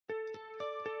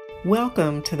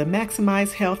Welcome to the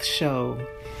Maximize Health Show.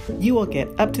 You will get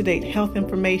up-to-date health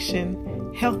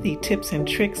information, healthy tips and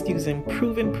tricks using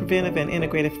proven preventive and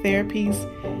integrative therapies,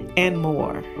 and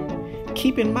more.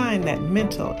 Keep in mind that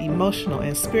mental, emotional,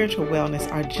 and spiritual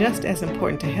wellness are just as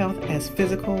important to health as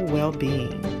physical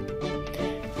well-being.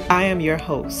 I am your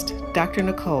host, Dr.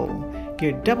 Nicole,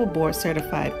 your double board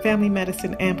certified family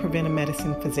medicine and preventive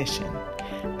medicine physician.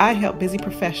 I help busy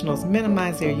professionals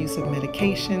minimize their use of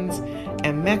medications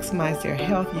and maximize their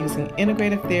health using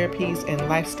integrative therapies and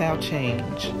lifestyle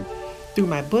change. Through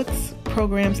my books,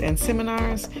 programs, and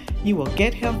seminars, you will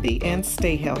get healthy and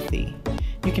stay healthy.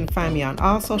 You can find me on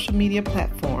all social media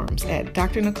platforms at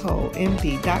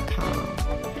drnicolemd.com.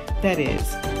 That is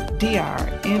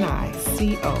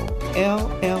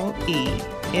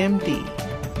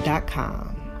drnicolemd.com.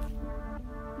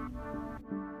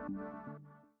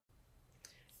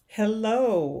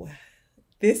 Hello,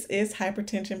 this is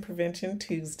Hypertension Prevention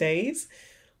Tuesdays.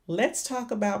 Let's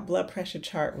talk about blood pressure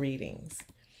chart readings.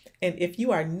 And if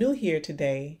you are new here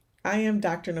today, I am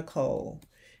Dr. Nicole,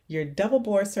 your double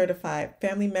board certified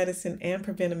family medicine and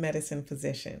preventive medicine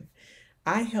physician.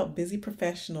 I help busy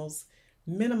professionals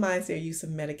minimize their use of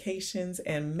medications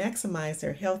and maximize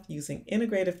their health using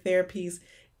integrative therapies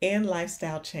and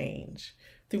lifestyle change.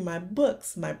 Through my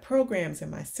books, my programs,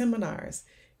 and my seminars,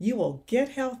 you will get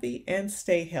healthy and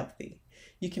stay healthy.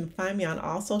 You can find me on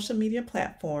all social media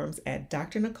platforms at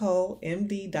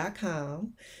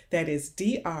drnicolemd.com. That is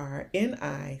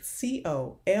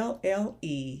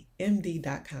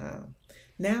drnicolemd.com.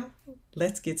 Now,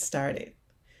 let's get started.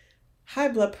 High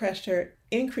blood pressure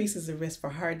increases the risk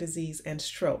for heart disease and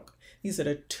stroke. These are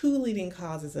the two leading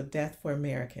causes of death for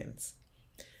Americans.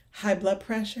 High blood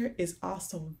pressure is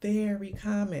also very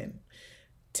common.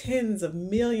 Tens of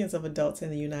millions of adults in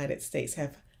the United States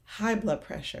have high blood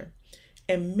pressure,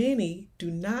 and many do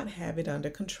not have it under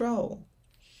control.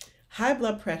 High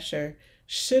blood pressure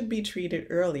should be treated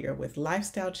earlier with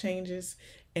lifestyle changes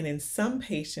and in some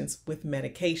patients with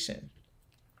medication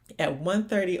at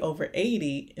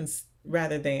 130/80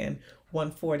 rather than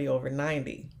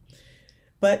 140/90.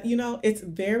 But it's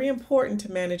very important to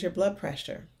manage your blood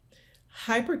pressure.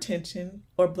 Hypertension,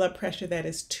 or blood pressure that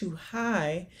is too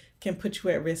high, can put you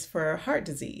at risk for heart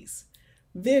disease,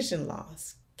 vision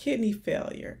loss, kidney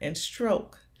failure, and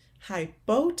stroke.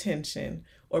 Hypotension,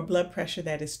 or blood pressure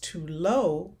that is too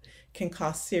low, can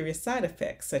cause serious side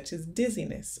effects such as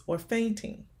dizziness or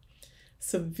fainting.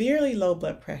 Severely low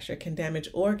blood pressure can damage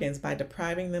organs by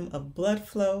depriving them of blood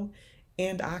flow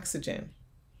and oxygen.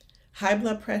 High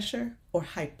blood pressure, or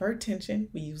hypertension,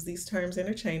 we use these terms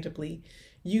interchangeably,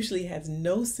 usually has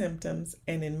no symptoms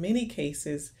and in many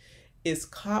cases is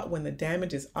caught when the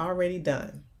damage is already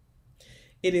done.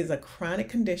 It is a chronic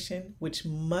condition which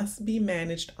must be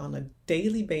managed on a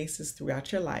daily basis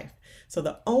throughout your life. So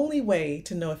the only way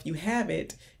to know if you have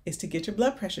it is to get your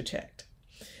blood pressure checked.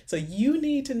 So you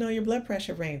need to know your blood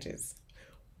pressure ranges.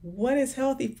 What is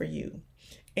healthy for you?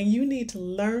 And you need to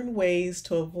learn ways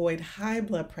to avoid high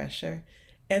blood pressure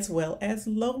as well as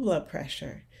low blood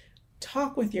pressure.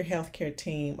 Talk with your healthcare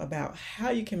team about how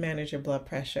you can manage your blood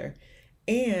pressure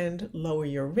and lower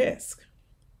your risk.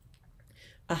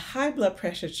 A high blood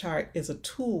pressure chart is a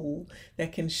tool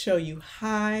that can show you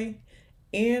high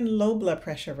and low blood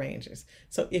pressure ranges.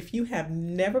 So if you have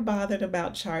never bothered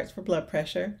about charts for blood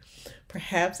pressure,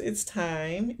 perhaps it's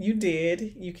time you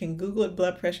did. You can Google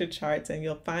blood pressure charts and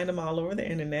you'll find them all over the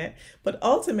internet. But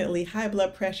ultimately, high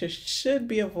blood pressure should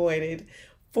be avoided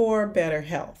for better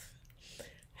health.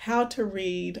 How to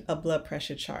read a blood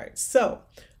pressure chart. So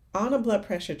on a blood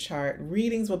pressure chart,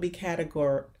 readings will be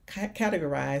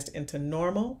categorized into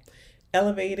normal,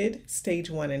 elevated, stage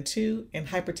 1 and 2, and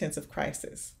hypertensive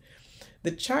crisis.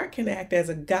 The chart can act as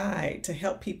a guide to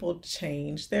help people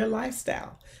change their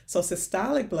lifestyle. So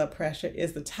systolic blood pressure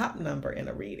is the top number in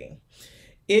a reading.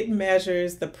 It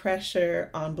measures the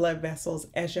pressure on blood vessels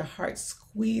as your heart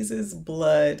squeezes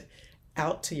blood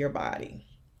out to your body.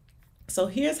 So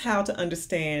here's how to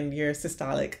understand your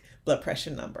systolic blood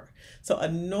pressure number. So a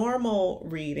normal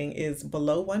reading is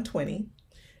below 120.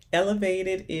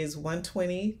 Elevated is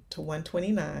 120 to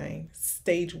 129.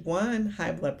 Stage 1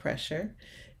 high blood pressure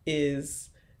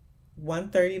is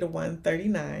 130 to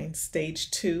 139.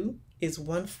 Stage 2 is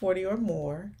 140 or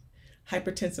more.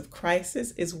 Hypertensive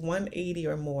crisis is 180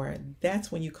 or more.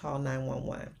 That's when you call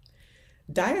 911.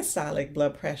 Diastolic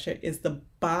blood pressure is the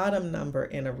bottom number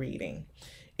in a reading.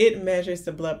 It measures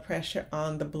the blood pressure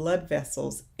on the blood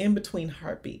vessels in between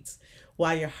heartbeats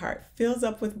while your heart fills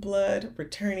up with blood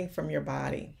returning from your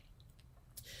body.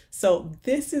 So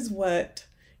this is what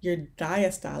your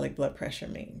diastolic blood pressure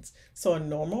means. So a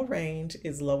normal range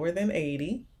is lower than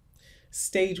 80.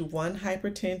 Stage 1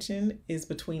 hypertension is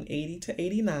between 80 to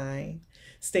 89.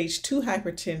 Stage 2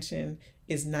 hypertension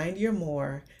is 90 or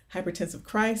more. Hypertensive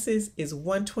crisis is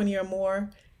 120 or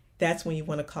more. That's when you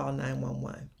want to call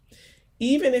 911.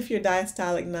 Even if your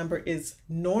diastolic number is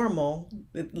normal,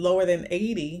 lower than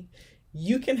 80,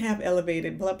 you can have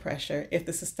elevated blood pressure if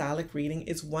the systolic reading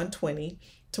is 120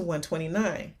 to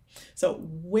 129. So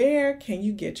where can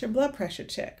you get your blood pressure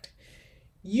checked?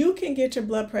 You can get your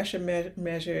blood pressure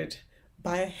measured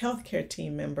by a healthcare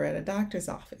team member at a doctor's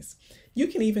office. You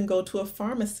can even go to a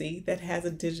pharmacy that has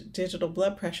a digital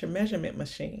blood pressure measurement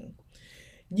machine.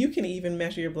 You can even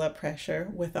measure your blood pressure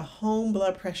with a home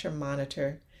blood pressure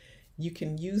monitor. You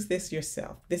can use this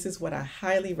yourself. This is what I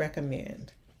highly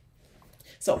recommend.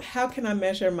 So how can I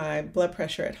measure my blood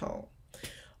pressure at home?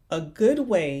 A good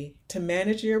way to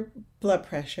manage your blood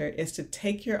pressure is to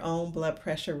take your own blood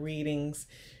pressure readings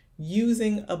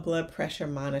using a blood pressure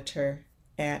monitor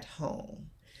at home.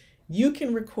 You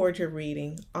can record your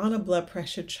reading on a blood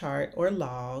pressure chart or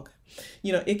log.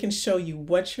 It can show you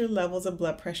what your levels of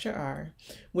blood pressure are,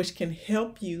 which can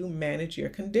help you manage your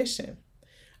condition.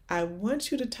 I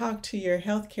want you to talk to your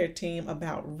healthcare team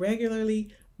about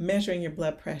regularly measuring your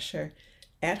blood pressure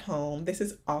at home. This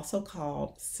is also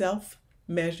called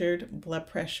self-measured blood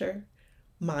pressure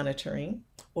monitoring,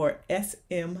 or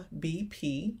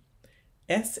SMBP.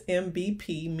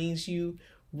 SMBP means you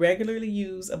regularly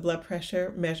use a blood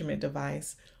pressure measurement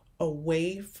device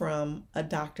away from a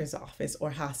doctor's office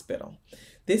or hospital.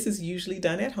 This is usually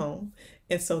done at home.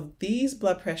 And so these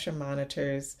blood pressure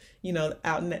monitors,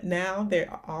 out now,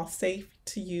 they're all safe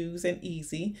to use and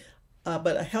easy,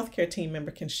 but a healthcare team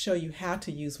member can show you how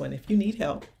to use one if you need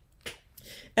help.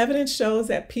 Evidence shows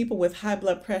that people with high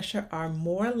blood pressure are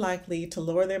more likely to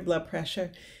lower their blood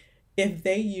pressure if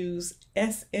they use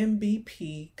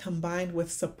SMBP combined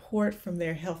with support from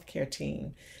their healthcare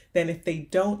team than if they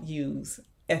don't use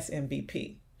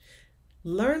SMBP.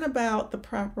 Learn about the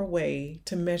proper way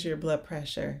to measure your blood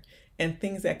pressure and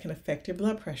things that can affect your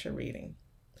blood pressure reading.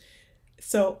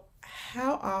 So,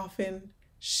 how often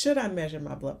should I measure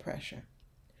my blood pressure?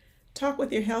 Talk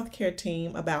with your healthcare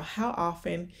team about how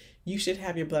often you should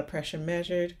have your blood pressure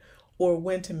measured or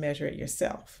when to measure it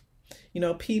yourself.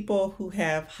 People who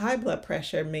have high blood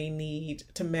pressure may need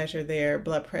to measure their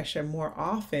blood pressure more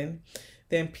often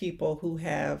than people who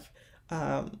have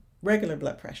regular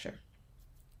blood pressure.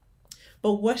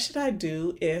 But what should I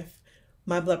do if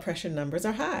my blood pressure numbers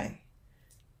are high?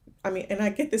 And I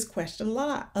get this question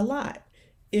a lot.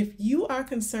 If you are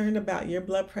concerned about your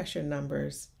blood pressure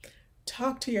numbers,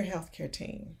 talk to your healthcare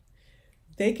team.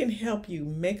 They can help you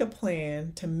make a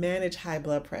plan to manage high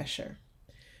blood pressure.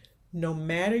 No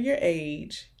matter your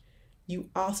age, you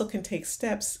also can take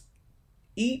steps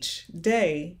each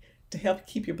day to help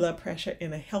keep your blood pressure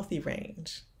in a healthy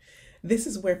range. This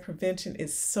is where prevention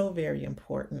is so very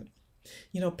important.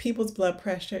 People's blood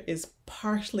pressure is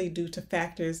partially due to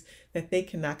factors that they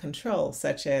cannot control,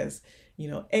 such as,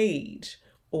 age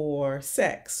or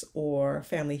sex or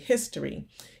family history,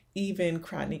 even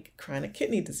chronic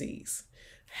kidney disease.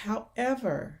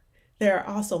 However, there are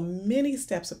also many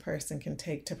steps a person can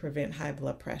take to prevent high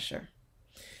blood pressure.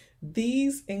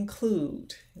 These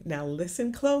include, now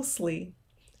listen closely,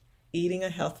 eating a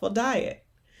healthful diet,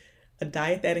 a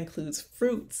diet that includes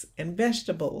fruits and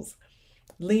vegetables,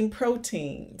 lean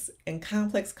proteins and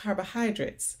complex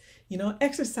carbohydrates,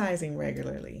 exercising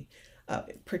regularly,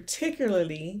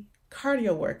 particularly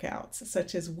cardio workouts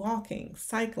such as walking,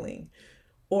 cycling,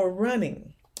 or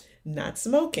running, not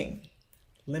smoking,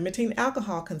 limiting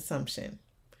alcohol consumption,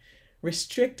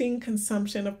 restricting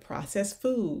consumption of processed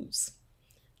foods,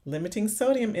 limiting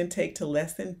sodium intake to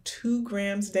less than 2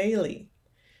 grams daily,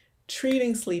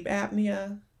 treating sleep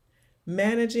apnea,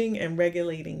 managing and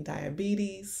regulating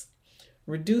diabetes,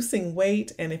 reducing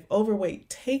weight, and if overweight,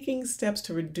 taking steps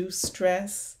to reduce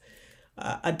stress,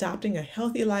 adopting a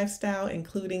healthy lifestyle,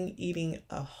 including eating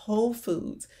a whole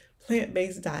foods,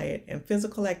 plant-based diet, and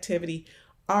physical activity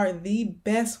are the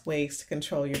best ways to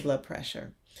control your blood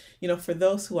pressure. For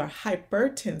those who are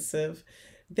hypertensive,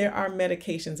 there are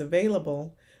medications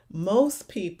available. Most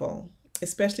people,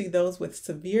 especially those with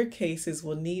severe cases,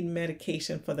 will need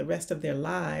medication for the rest of their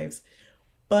lives,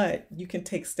 but you can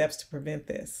take steps to prevent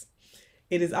this.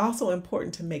 It is also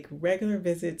important to make regular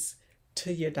visits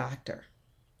to your doctor.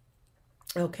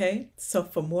 Okay, so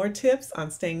for more tips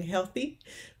on staying healthy,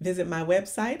 visit my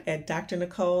website at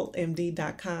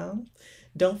drnicolemd.com.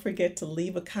 Don't forget to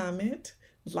leave a comment,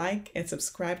 like, and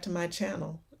subscribe to my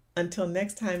channel. Until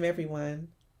next time, everyone,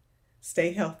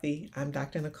 stay healthy. I'm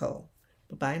Dr. Nicole.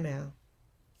 Bye-bye now.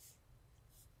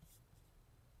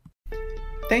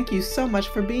 Thank you so much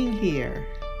for being here.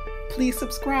 please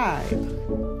subscribe.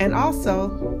 And also,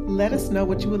 let us know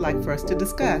what you would like for us to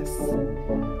discuss.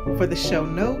 For the show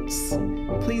notes,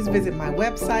 please visit my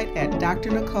website at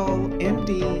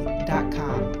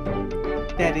drnicolemd.com.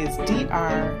 That is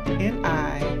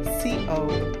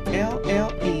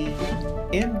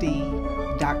drnicolememd.com.